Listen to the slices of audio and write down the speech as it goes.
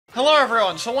Hello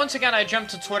everyone, so once again I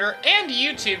jumped to Twitter and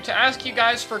YouTube to ask you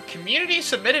guys for community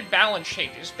submitted balance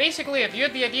changes. Basically, if you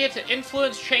had the idea to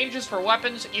influence changes for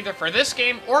weapons, either for this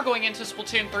game or going into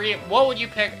Splatoon 3, what would you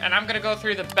pick? And I'm gonna go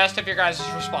through the best of your guys'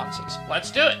 responses. Let's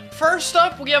do it! First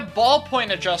up, we have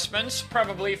ballpoint adjustments,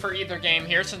 probably for either game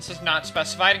here since it's not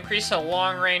specified. Increase the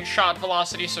long range shot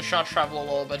velocity so shots travel a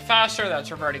little bit faster,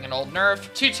 that's reverting an old nerf.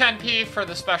 210p for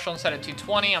the special instead of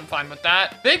 220, I'm fine with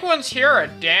that. Big ones here are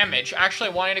damage,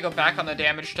 actually wanting to go back on the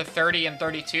damage to 30 and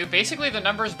 32. Basically the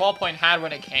numbers Ballpoint had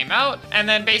when it came out, and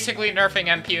then basically nerfing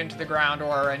MPU into the ground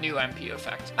or a new MPU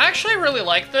effect. I actually really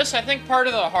like this. I think part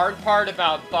of the hard part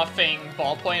about buffing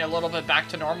Ballpoint a little bit back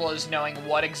to normal is knowing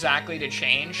what exactly to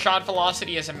change. Shot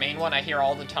velocity is a main one I hear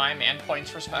all the time, and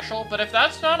points for special, but if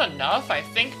that's not enough, I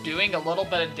think doing a little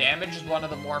bit of damage is one of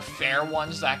the more fair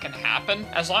ones that can happen,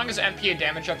 as long as MPU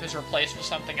damage up is replaced with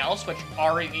something else, which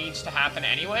already needs to happen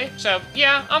anyway. So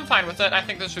yeah, I'm fine with it. I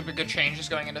think this would be good changes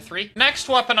going into 3. Next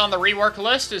weapon on the rework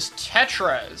list is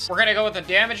Tetras. We're gonna go with the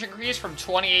damage increase from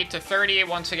 28 to 30.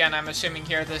 Once again, I'm assuming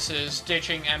here this is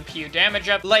ditching MPU damage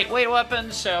up. Lightweight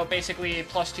weapons, so basically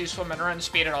 +2 swim and run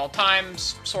speed at all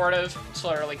times, sort of. It's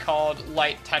literally called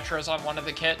light Tetras on one of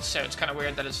the kits, so it's kind of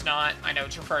weird that it's not. I know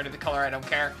it's referring to the color, I don't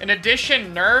care. In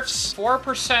addition, nerfs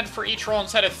 4% for each roll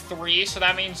instead of 3, so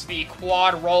that means the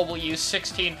quad roll will use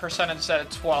 16% instead of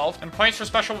 12, and points for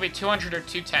special will be 200 or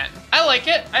 210. I like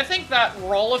it. I think that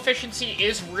roll efficiency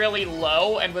is really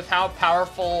low, and with how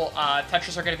powerful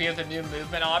Tetras are going to be with the new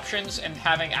movement options and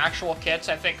having actual kits,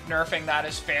 I think nerfing that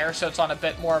is fair, so it's on a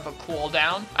bit more of a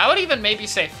cooldown. I would even maybe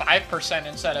say 5%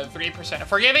 instead of 3%.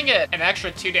 If we're giving it an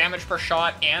extra 2 damage per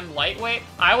shot and lightweight,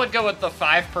 I would go with the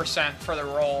 5% for the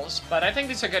rolls. But I think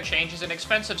these are good changes. An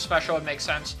expensive special would make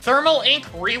sense. Thermal Ink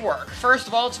rework. First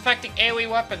of all, it's affecting AoE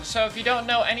weapons, so if you don't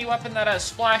know, any weapon that has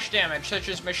splash damage, such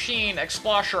as machine,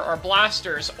 explosher, or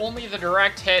blasters, only the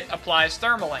direct hit applies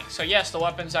thermal ink. So yes, the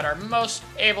weapons that are most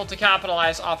able to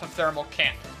capitalize off of thermal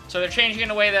can. So they're changing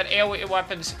in a way that AoE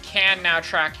weapons can now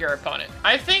track your opponent.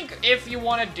 I think if you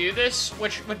want to do this,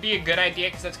 which would be a good idea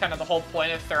because that's kind of the whole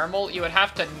point of thermal, you would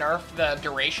have to nerf the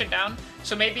duration down.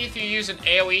 So maybe if you use an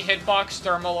AoE hitbox,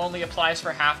 thermal only applies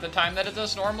for half the time that it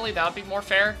does normally. That would be more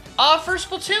fair. For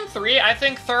Splatoon 3, I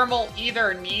think thermal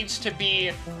either needs to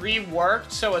be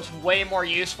reworked so it's way more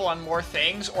useful on more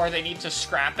things, or they need to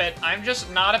scrap it. I'm just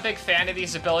not a big fan of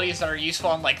these abilities that are useful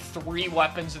on like 3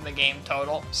 weapons in the game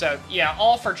total. So yeah,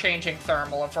 all for changing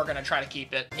thermal if we're going to try to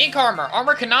keep it. Ink armor.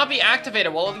 Armor cannot be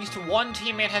activated while at least one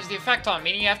teammate has the effect on,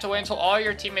 meaning you have to wait until all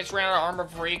your teammates ran out of armor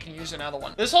before you can use another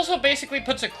one. This also basically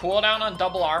puts a cooldown on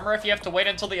double armor if you have to wait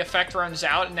until the effect runs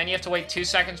out and then you have to wait 2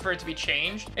 seconds for it to be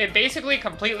changed. It basically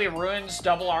completely ruins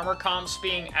double armor comps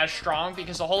being as strong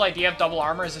because the whole idea of double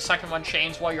armor is the second one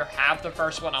chains while you have the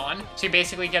first one on. So you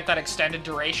basically get that extended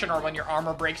duration, or when your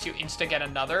armor breaks you insta get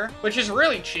another, which is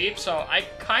really cheap, so I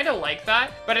kind of like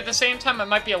that. But at the same time, it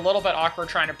might be a little bit awkward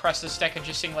trying to press the stick and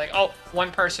just seeing like, oh,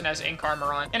 one person has ink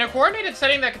armor on. In a coordinated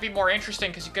setting, that could be more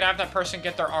interesting because you could have that person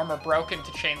get their armor broken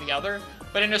to chain the other.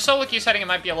 But in a solo queue setting, it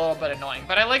might be a little bit annoying.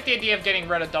 But I like the idea of getting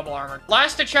rid of double armor.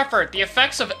 Last ditch effort, the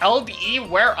effects of LDE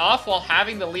wear off while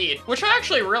having the lead, which I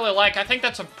actually really like. I think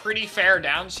that's a pretty fair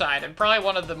downside and probably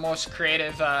one of the most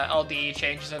creative LDE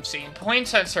changes I've seen. Point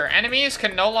sensor, enemies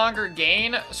can no longer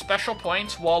gain special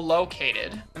points while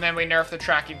located. And then we nerf the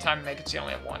tracking time and make it so you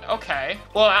only have 1. Okay.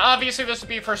 Well, obviously this would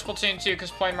be for Splatoon 2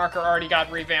 because point marker already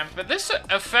got revamped, but this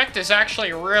effect is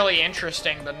actually really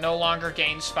interesting, the no longer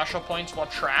gain special points while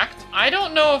tracked. I don't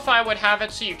know if I would have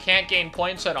it so you can't gain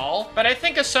points at all, but I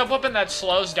think a sub-weapon that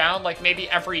slows down, like maybe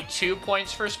every 2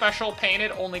 points for special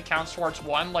painted only counts towards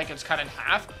 1, like it's cut in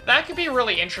half. That could be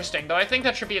really interesting, though I think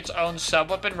that should be its own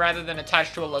sub-weapon rather than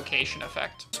attached to a location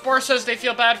effect. Spore says they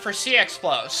feel bad for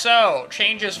C-Explo, so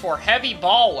changes for Heavy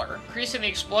Baller, increasing the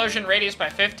explosion radius by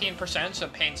 15%, so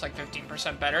paint's like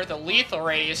 15% better. The lethal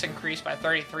radius increased by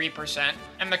 33%,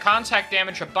 and the contact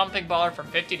damage of Bumping Baller from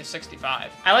 50 to 65.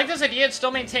 I like this idea. It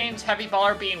still maintains Heavy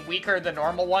Baller being weaker than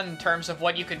normal one in terms of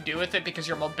what you can do with it because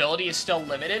your mobility is still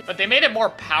limited, but they made it more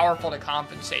powerful to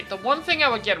compensate. The one thing I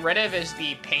would get rid of is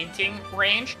the painting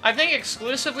range. I think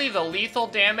exclusively the lethal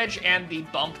damage and the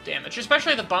bump damage,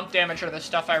 especially the bump damage, are the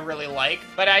stuff I really like,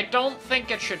 but I don't think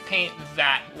it should paint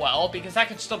that well because that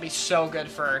could still be so good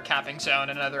for capping zone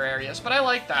and other areas, but I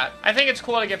like that. I think it's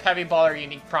cool to give Heavy Baller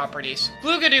unique properties.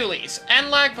 Glooga Dualies. End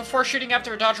lag before shooting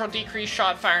after a dodge roll decreased,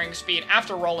 shot firing speed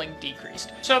after rolling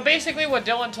decreased. So basically basically what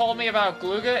Dylan told me about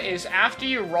Glooga is after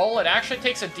you roll, it actually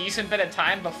takes a decent bit of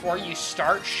time before you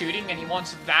start shooting, and he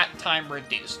wants that time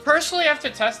reduced. Personally, after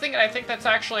testing it, I think that's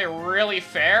actually really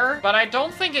fair, but I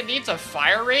don't think it needs a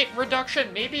fire rate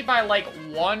reduction, maybe by like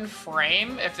 1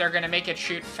 frame if they're gonna make it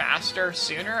shoot faster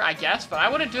sooner, I guess, but I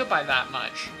wouldn't do it by that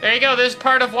much. There you go, this is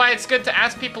part of why it's good to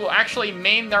ask people who actually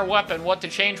main their weapon what to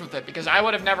change with it, because I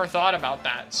would have never thought about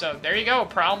that. So there you go, a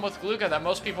problem with Glooga that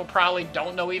most people probably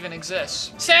don't know even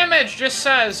exists. Samidge just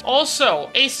says, also,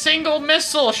 a single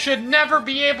missile should never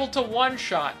be able to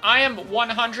one-shot. I am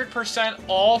 100%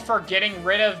 all for getting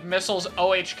rid of missiles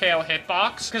OHKO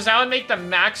hitbox, because that would make the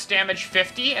max damage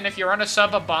 50, and if you run a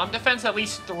sub of bomb defense, at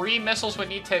least 3 missiles would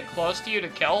need to hit close to you to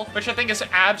kill, which I think is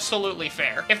absolutely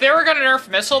fair. If they were going to nerf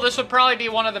missile, this would probably be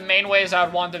one of the main ways I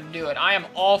would want them to do it. I am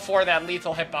all for that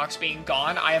lethal hitbox being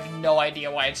gone. I have no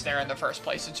idea why it's there in the first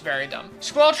place. It's very dumb.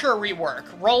 Squelcher rework.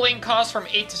 Rolling cost from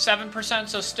 8 to 7%,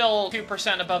 so still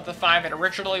 2% above the 5 it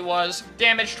originally was.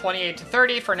 Damage 28 to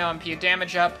 30 for no MPU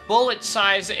damage up. Bullet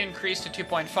size increase to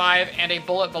 2.5, and a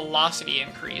bullet velocity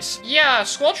increase. Yeah,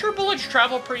 Squelcher bullets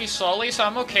travel pretty slowly, so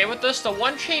I'm okay with this. The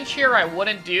one change here I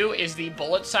wouldn't do is the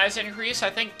bullet size increase. I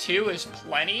think 2 is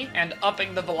plenty, and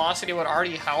upping the velocity would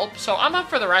already help. So I'm up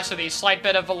for the rest of these. Slight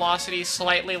bit of velocity,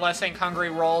 slightly less ink-hungry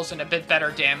rolls, and a bit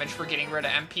better damage for getting rid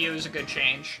of MPU is a good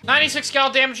change. 96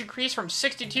 cal damage increase from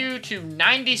 62 to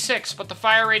 96, but the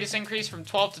fire rate is increased from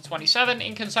 12 to 27,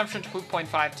 ink consumption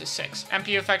 2.5 to 6.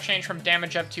 MPU effect change from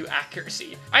damage up to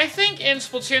accuracy. I think in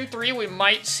Splatoon 3 we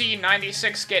might see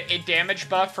 96 get a damage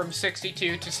buff from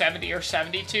 62 to 70 or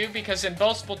 72, because in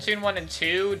both Splatoon 1 and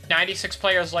 2, 96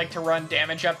 players like to run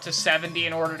damage up to 70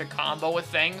 in order to combo with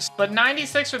things, but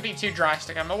 96 would be too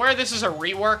drastic. I'm aware this is a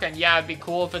rework, and yeah, it'd be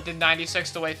cool if it did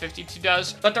 96 the way 52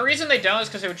 does, but the reason they don't is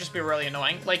because it would just be really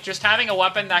annoying. Like, just having a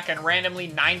weapon that can randomly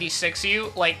 96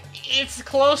 you, like, it's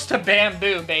close to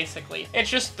bamboo, basically. It's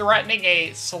just threatening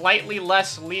a slightly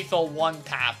less lethal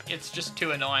one-tap. It's just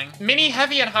too annoying. Mini,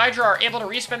 Heavy, and Hydra are able to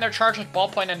respin their charge with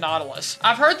Ballpoint and Nautilus.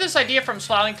 I've heard this idea from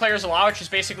Splatling players a lot, which is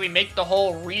basically make the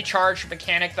whole recharge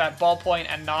mechanic that Ballpoint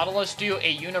and Nautilus do a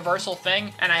universal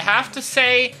thing, and I have to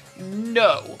say,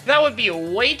 no. That would be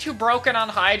way too broken on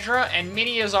Hydra, and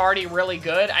Mini is already really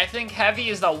good. I think Heavy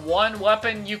is the one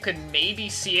weapon you could maybe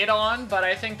see it on, but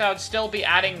I think that would still be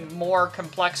adding more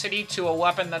complexity to a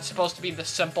weapon that's supposed to be the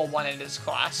simple one in its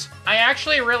class. I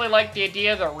actually really like the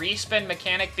idea of the respin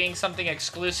mechanic being something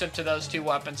exclusive to those two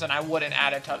weapons, and I wouldn't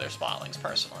add it to other Splatlings,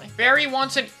 personally. Barry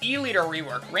wants an E-liter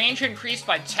rework. Range increased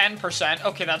by 10%.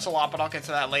 Okay, that's a lot, but I'll get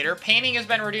to that later. Painting has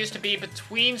been reduced to be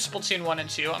between Splatoon 1 and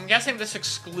 2. I'm guessing this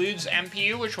excludes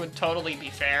MPU, which would totally be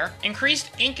fair.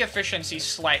 Increased ink efficiency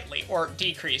slightly, or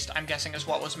decreased, I'm guessing is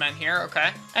what was meant here,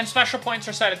 okay? And special points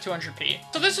are set at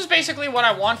 200p. So this is basically what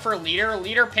I want for Liter.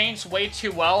 Liter paints way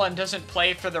too well and doesn't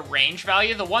play for the range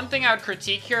value. The one thing I would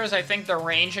critique here is I think the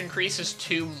range increase is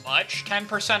too much.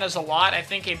 10% is a lot. I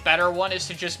think a better one is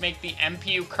to just make the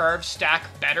MPU curve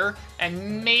stack better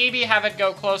and maybe have it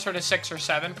go closer to 6 or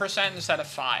 7% instead of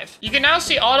 5. You can now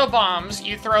see Autobombs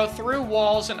you throw through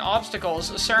walls and obstacles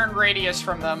a certain radius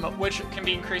from them, which can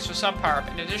be increased with some power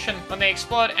up. In addition, when they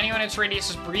explode, anyone in its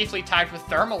radius is briefly tagged with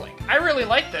Thermalink. I really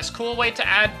like this. Cool way to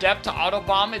add depth to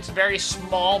Autobomb. It's very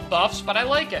small buffs, but I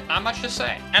like it. Not much to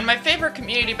say. And my favorite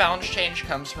community balance change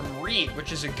comes from Reed,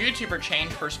 which is a Gootuber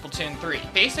change for Splatoon 3,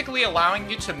 basically allowing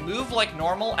you to move like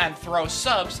normal and throw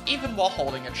subs even while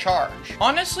holding a charge.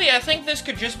 Honestly, I think this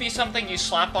could just be something you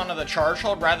slap onto the charge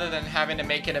hold rather than having to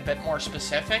make it a bit more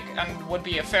specific, and would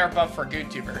be a fair buff for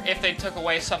Gootuber if they took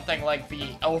away something like the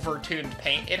over-tuned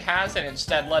paint it has and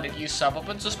instead let it use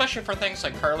sub-weapons, especially for things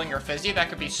like curling or fizzy. That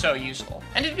could be so useful.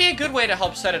 And it'd be a good way to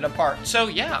help set it apart. So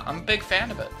yeah, I'm a big fan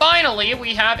of it. Finally,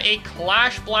 we have a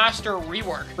Clash Blaster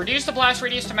rework. Reduce the blast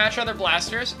radius to match other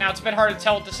blasters. Now, it's a bit hard to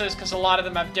tell what this is because a lot of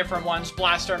them have different ones.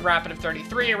 Blaster and Rapid of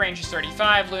 33, range is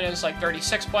 35, Luna is like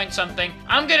 36 point something.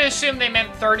 I'm gonna assume they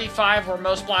meant 35 where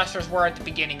most blasters were at the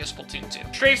beginning of Splatoon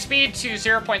 2. Strafe speed to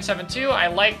 0.72, I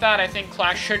like that. I think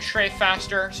Clash should strafe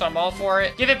faster, so I'm all for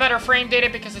it. Give it better frame data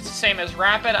because it's the same as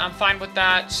Rapid, I'm fine with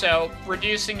that. So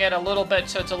reducing it a little bit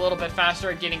so it's a little bit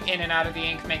faster at getting in and out of the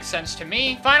ink makes sense to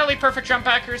me. Finally, perfect jump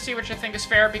accuracy, which I think is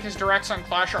fair because directs on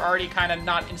Clash are already kind of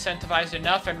not incentivized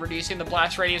enough, and reducing the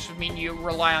blast radius would mean you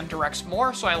rely on directs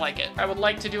more, so I like it. I would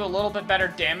like to do a little bit better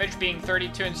damage. Being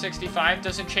 32 and 65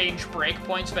 doesn't change break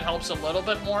points, but helps a little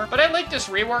bit more. But I like this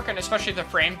rework, and especially the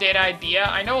frame data idea.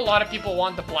 I know a lot of people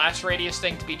want the blast radius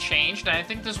thing to be changed, and I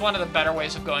think this is one of the better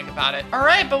ways of going about it.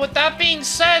 Alright, but with that being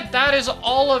said, that is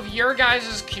all of your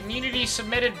guys' community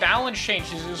submitted balance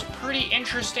changes. It was pretty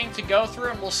interesting to go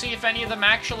through, and we'll see if any of them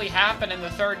actually happen in the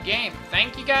third game.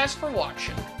 Thank you guys for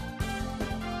watching.